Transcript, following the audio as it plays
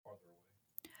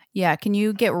Yeah, can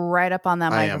you get right up on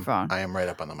that microphone? I am right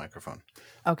up on the microphone.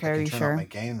 Okay, I are can you turn sure? up my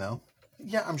gain though.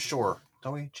 Yeah, I'm sure.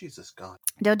 Don't we? Jesus God.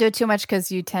 Don't do it too much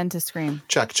because you tend to scream.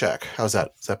 Check. How's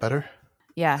that? Is that better?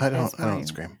 Yeah, I don't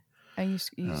scream. You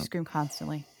scream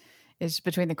constantly. It's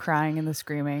between the crying and the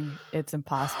screaming. It's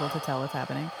impossible to tell what's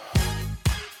happening.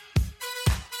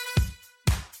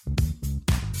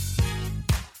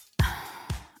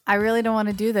 I really don't want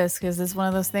to do this because it's one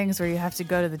of those things where you have to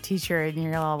go to the teacher and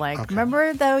you're all like,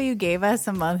 Remember though you gave us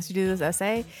a month to do this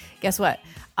essay? Guess what?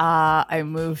 I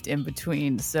moved in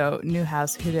between. So new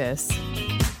house, who dis?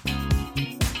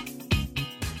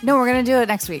 No, we're going to do it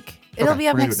next week. It'll be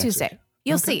up next Tuesday. Week.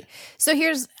 You'll see. So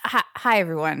hi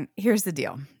everyone. Here's the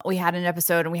deal. We had an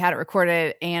episode and we had it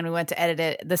recorded and we went to edit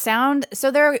it. The sound,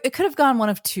 it could have gone one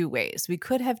of two ways. We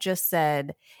could have just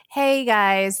said, hey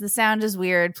guys, the sound is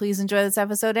weird. Please enjoy this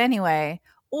episode anyway.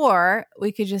 Or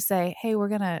we could just say, hey, we're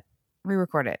going to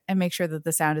re-record it and make sure that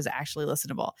the sound is actually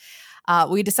listenable.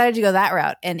 We decided to go that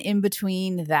route. And in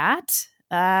between that,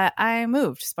 I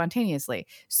moved spontaneously.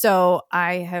 So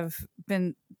I have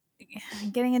been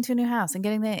getting into a new house and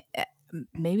getting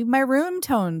maybe my room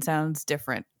tone sounds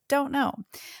different. Don't know.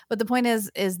 But the point is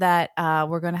that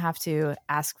we're going to have to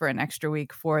ask for an extra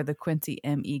week for the Quincy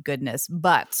ME goodness.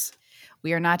 But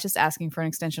we are not just asking for an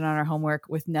extension on our homework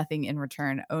with nothing in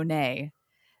return. Oh, nay.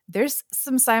 There's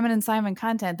some Simon and Simon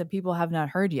content that people have not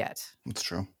heard yet. It's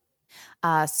true.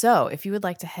 So if you would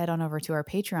like to head on over to our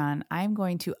Patreon, I'm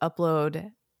going to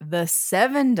upload the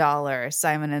 $7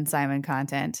 Simon and Simon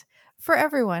content for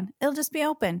everyone. It'll just be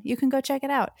open. You can go check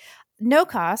it out. No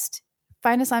cost.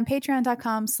 Find us on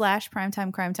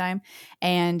patreon.com/primetimecrimetime.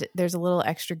 And there's a little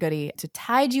extra goodie to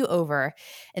tide you over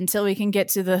until we can get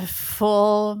to the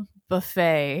full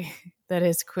buffet that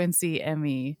is Quincy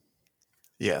ME.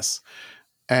 Yes.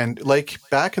 And like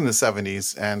back in the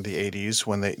 70s and the 80s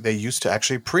when they used to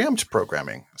actually preempt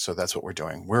programming. So that's what we're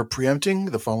doing. We're preempting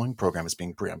the following program is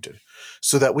being preempted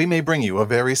so that we may bring you a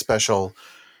very special,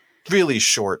 really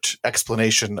short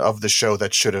explanation of the show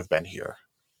that should have been here.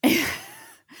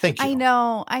 Thank you. I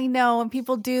know. When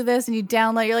people do this and you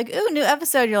download, you're like, ooh, new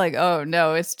episode. You're like, oh,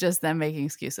 no, it's just them making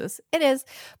excuses. It is.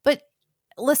 But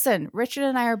listen, Richard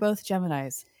and I are both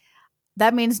Geminis.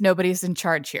 That means nobody's in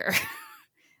charge here.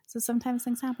 So sometimes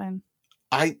things happen.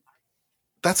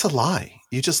 That's a lie.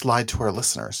 You just lied to our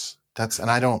listeners.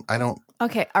 I don't.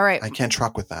 Okay. All right. I can't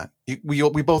truck with that. We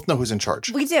both know who's in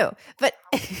charge. We do. But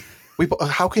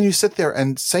how can you sit there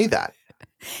and say that?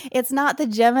 It's not the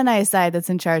Gemini side that's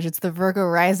in charge. It's the Virgo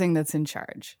rising that's in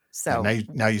charge. So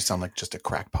now you sound like just a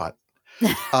crackpot.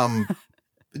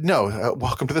 No,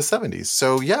 welcome to the 70s.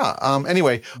 So yeah.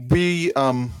 Anyway, we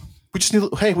just need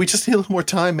a little more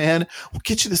time, man. We'll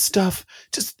get you the stuff.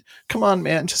 Just come on,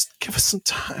 man. Just give us some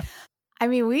time. I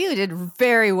mean, we did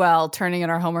very well turning in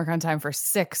our homework on time for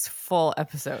 6 full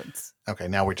episodes. Okay,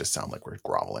 now we just sound like we're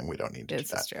groveling. We don't need to do that.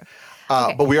 This is true.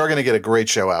 But we are going to get a great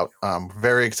show out.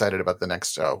 Very excited about the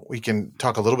next show. We can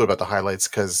talk a little bit about the highlights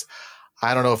because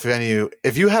I don't know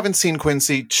if you haven't seen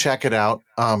Quincy, check it out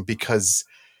because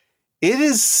it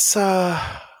is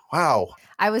wow.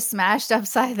 I was smashed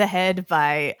upside the head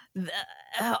by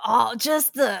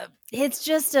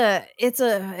it's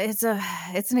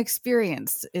an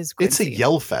experience. Is Quincy. It's a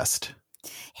yell fest.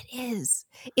 It is.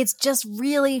 It's just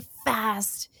really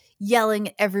fast yelling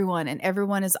at everyone, and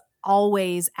everyone is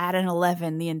always at an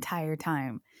 11 the entire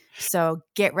time. So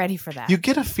get ready for that. You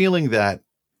get a feeling that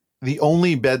the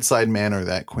only bedside manner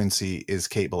that Quincy is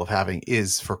capable of having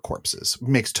is for corpses.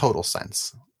 Makes total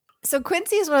sense. So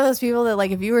Quincy is one of those people that,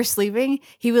 like, if you were sleeping,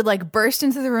 he would like burst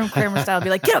into the room Kramer style, and be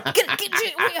like, "Get up,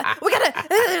 we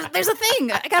gotta. There's a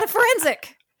thing. I got a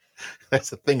forensic."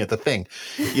 That's a thing at the thing.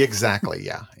 Exactly.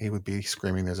 Yeah, he would be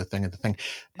screaming, "There's a thing at the thing."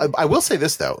 I will say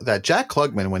this though, that Jack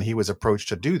Klugman, when he was approached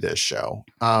to do this show,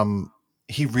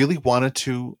 he really wanted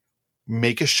to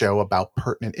make a show about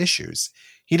pertinent issues.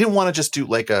 He didn't want to just do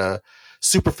like a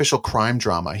superficial crime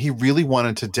drama. He really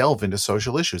wanted to delve into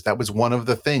social issues. That was one of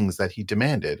the things that he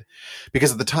demanded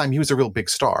because at the time he was a real big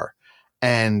star.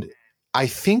 And I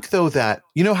think though that,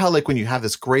 you know how like when you have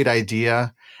this great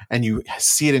idea and you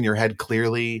see it in your head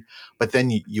clearly, but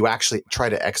then you actually try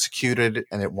to execute it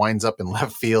and it winds up in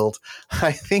left field.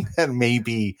 I think that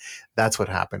maybe that's what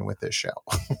happened with this show.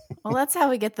 Well, that's how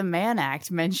we get the Mann Act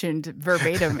mentioned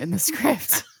verbatim in the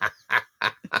script.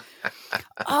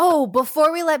 Oh,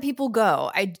 before we let people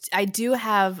go, I do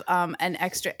have an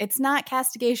extra. It's not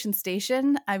Castigation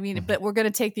Station. I mean, but we're going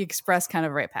to take the express kind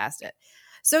of right past it.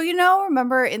 So,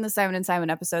 remember in the Simon and Simon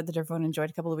episode that everyone enjoyed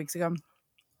a couple of weeks ago,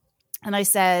 And I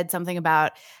said something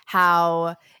about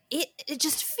how it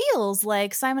just feels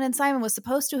like Simon and Simon was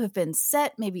supposed to have been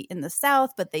set maybe in the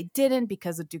South, but they didn't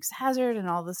because of Dukes of Hazzard and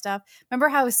all this stuff. Remember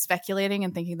how I was speculating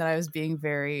and thinking that I was being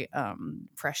very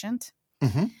prescient?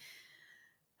 Mm-hmm.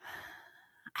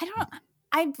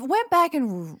 I went back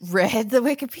and read the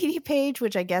Wikipedia page,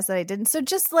 which I guess that I didn't. So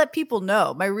just to let people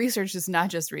know, my research is not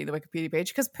just reading the Wikipedia page,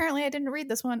 because apparently I didn't read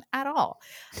this one at all.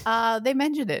 They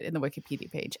mentioned it in the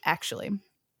Wikipedia page, actually.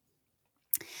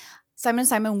 Simon and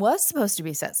Simon was supposed to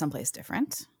be set someplace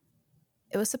different.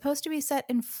 It was supposed to be set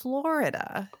in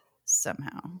Florida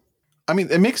somehow. I mean,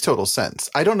 it makes total sense.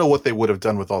 I don't know what they would have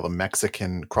done with all the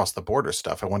Mexican cross the border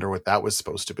stuff. I wonder what that was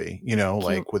supposed to be,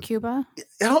 like with Cuba.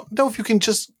 I don't know if you can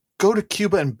just go to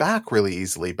Cuba and back really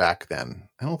easily back then.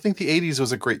 I don't think the 80s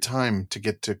was a great time to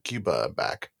get to Cuba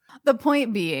back. The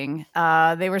point being,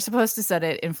 they were supposed to set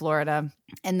it in Florida.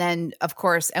 And then, of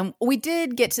course, and we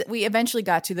eventually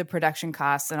got to the production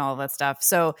costs and all of that stuff.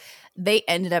 So they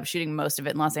ended up shooting most of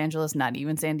it in Los Angeles, not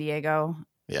even San Diego.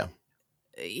 Yeah.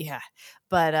 Yeah.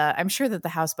 But I'm sure that the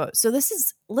houseboat. So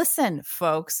listen,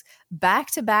 folks,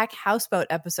 back-to-back houseboat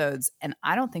episodes. And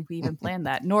I don't think we even planned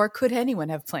that, nor could anyone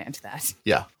have planned that.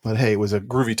 Yeah. But hey, it was a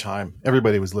groovy time.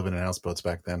 Everybody was living in houseboats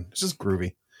back then. It's just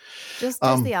groovy. Just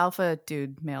the alpha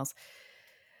dude males.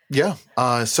 Yeah.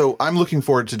 So I'm looking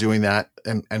forward to doing that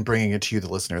and bringing it to you,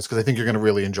 the listeners, because I think you're going to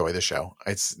really enjoy the show.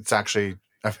 It's actually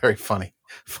a very funny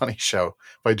show,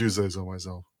 if I do say so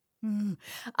myself. In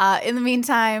the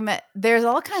meantime, there's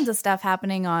all kinds of stuff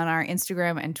happening on our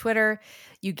Instagram and Twitter.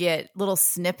 You get little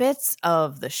snippets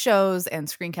of the shows and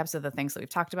screen caps of the things that we've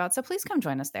talked about. So please come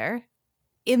join us there.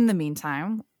 In the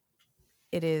meantime,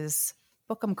 it is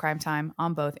Bookem Crime Time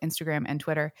on both Instagram and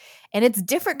Twitter. And it's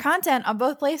different content on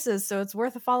both places, so it's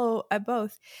worth a follow at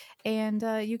both. And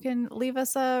you can leave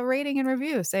us a rating and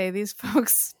review. Say, these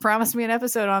folks promised me an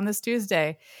episode on this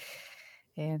Tuesday.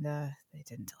 And they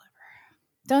didn't deliver.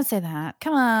 Don't say that.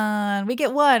 Come on. We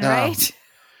get one, right?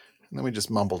 And then we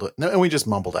just mumbled it. No, and we just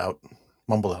mumbled out.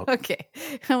 Okay.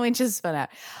 And we just spun out.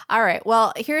 All right.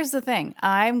 Well, here's the thing.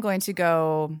 I'm going to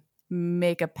go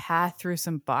make a path through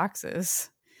some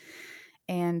boxes.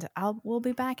 And we'll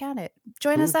be back at it.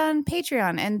 Join us on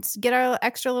Patreon and get our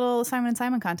extra little Simon and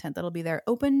Simon content that'll be there,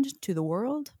 opened to the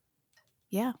world.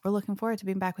 Yeah, we're looking forward to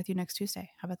being back with you next Tuesday.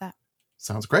 How about that?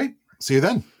 Sounds great. See you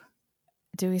then.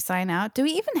 Do we sign out? Do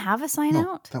we even have a sign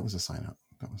out? That was a sign out.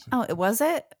 Oh, it was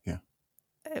it? Yeah.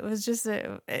 It was just,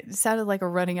 it sounded like a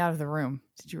running out of the room.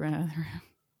 Did you run out of the room?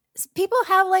 People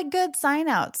have like good sign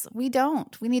outs. We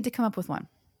don't. We need to come up with one.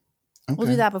 Okay. We'll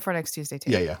do that before next Tuesday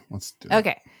too. Yeah. Let's do it.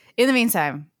 Okay. In the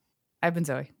meantime, I've been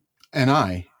Zoe. And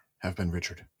I have been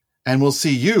Richard. And we'll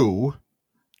see you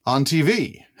on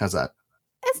TV. How's that?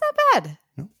 It's not bad.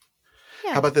 No?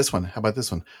 Yeah. How about this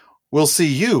one? We'll see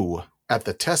you at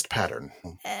the test pattern.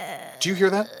 Do you hear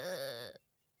that?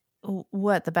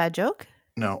 What, the bad joke?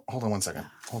 No, hold on one second.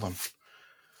 Hold on.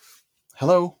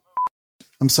 Hello?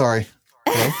 I'm sorry.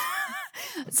 Hello?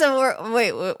 So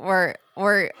we're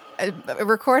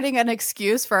recording an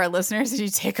excuse for our listeners. Did you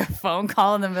take a phone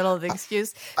call in the middle of the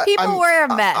excuse? People were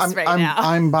a mess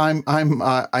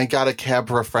now. I got a cab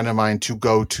for a friend of mine to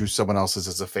go to someone else's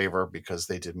as a favor because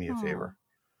they did me a favor.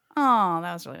 Oh,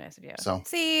 that was really nice of you. So,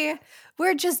 see,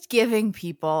 we're just giving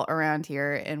people around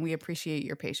here, and we appreciate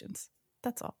your patience.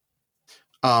 That's all.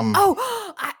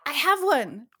 I have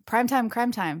one. Primetime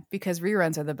crime time, because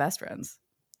reruns are the best runs.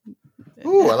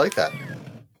 Ooh, I like that.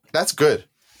 That's good.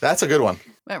 That's a good one.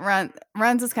 But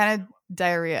runs is kind of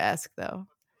diarrhea-esque, though.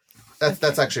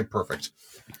 That's actually perfect.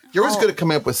 You're always good at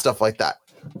coming up with stuff like that.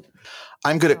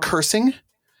 I'm good at cursing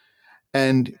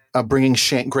and bringing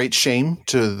great shame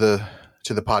to the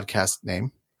podcast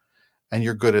name, and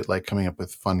you're good at like coming up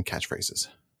with fun catchphrases.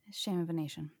 Shame of a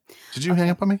nation. Did you hang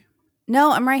up on me?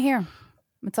 No, I'm right here.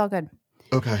 It's all good.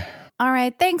 Okay. All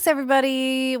right. Thanks,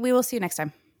 everybody. We will see you next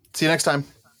time. See you next time.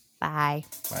 Bye.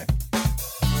 Bye.